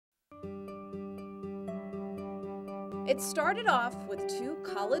It started off with two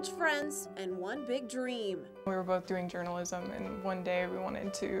college friends and one big dream. We were both doing journalism, and one day we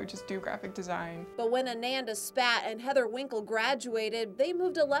wanted to just do graphic design. But when Ananda Spat and Heather Winkle graduated, they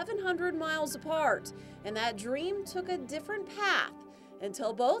moved 1,100 miles apart, and that dream took a different path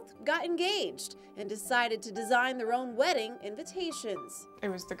until both got engaged and decided to design their own wedding invitations. It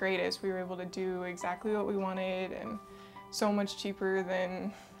was the greatest. We were able to do exactly what we wanted and so much cheaper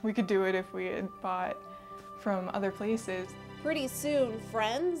than we could do it if we had bought from other places. Pretty soon,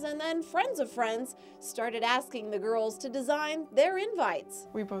 friends and then friends of friends started asking the girls to design their invites.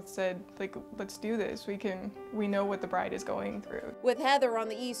 We both said, like, let's do this. We know what the bride is going through. With Heather on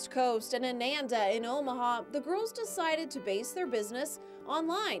the East Coast and Ananda in Omaha, the girls decided to base their business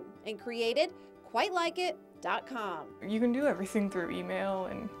online and created QuiteLikeIt.com. You can do everything through email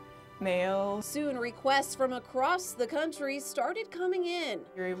and mail. Soon, requests from across the country started coming in.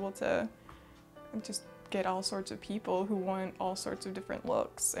 You're able to just get all sorts of people who want all sorts of different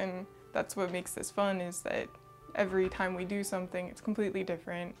looks, and that's what makes this fun, is that every time we do something it's completely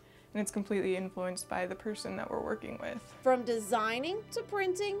different and it's completely influenced by the person that we're working with. From designing to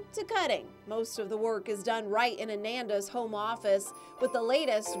printing to cutting, most of the work is done right in Ananda's home office, with the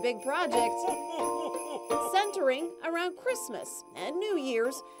latest big project centering around Christmas and New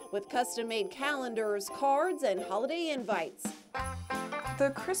Year's with custom-made calendars, cards, and holiday invites.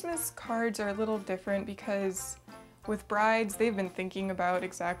 The Christmas cards are a little different because with brides, they've been thinking about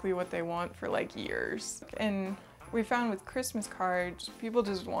exactly what they want for like years. And we found with Christmas cards, people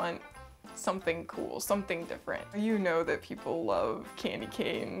just want something cool, something different. You know that people love candy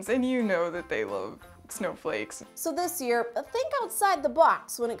canes, and you know that they love snowflakes. So this year, think outside the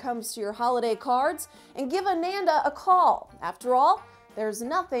box when it comes to your holiday cards and give Ananda a call. After all, there's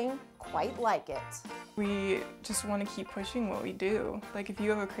nothing quite like it. We just want to keep pushing what we do. Like, if you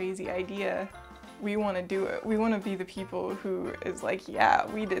have a crazy idea, we want to do it. We want to be the people who is like, yeah,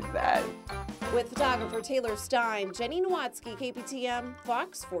 we did that. With photographer Taylor Stein, Jenny Nowatzke, KPTM,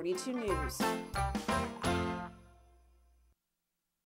 Fox 42 News.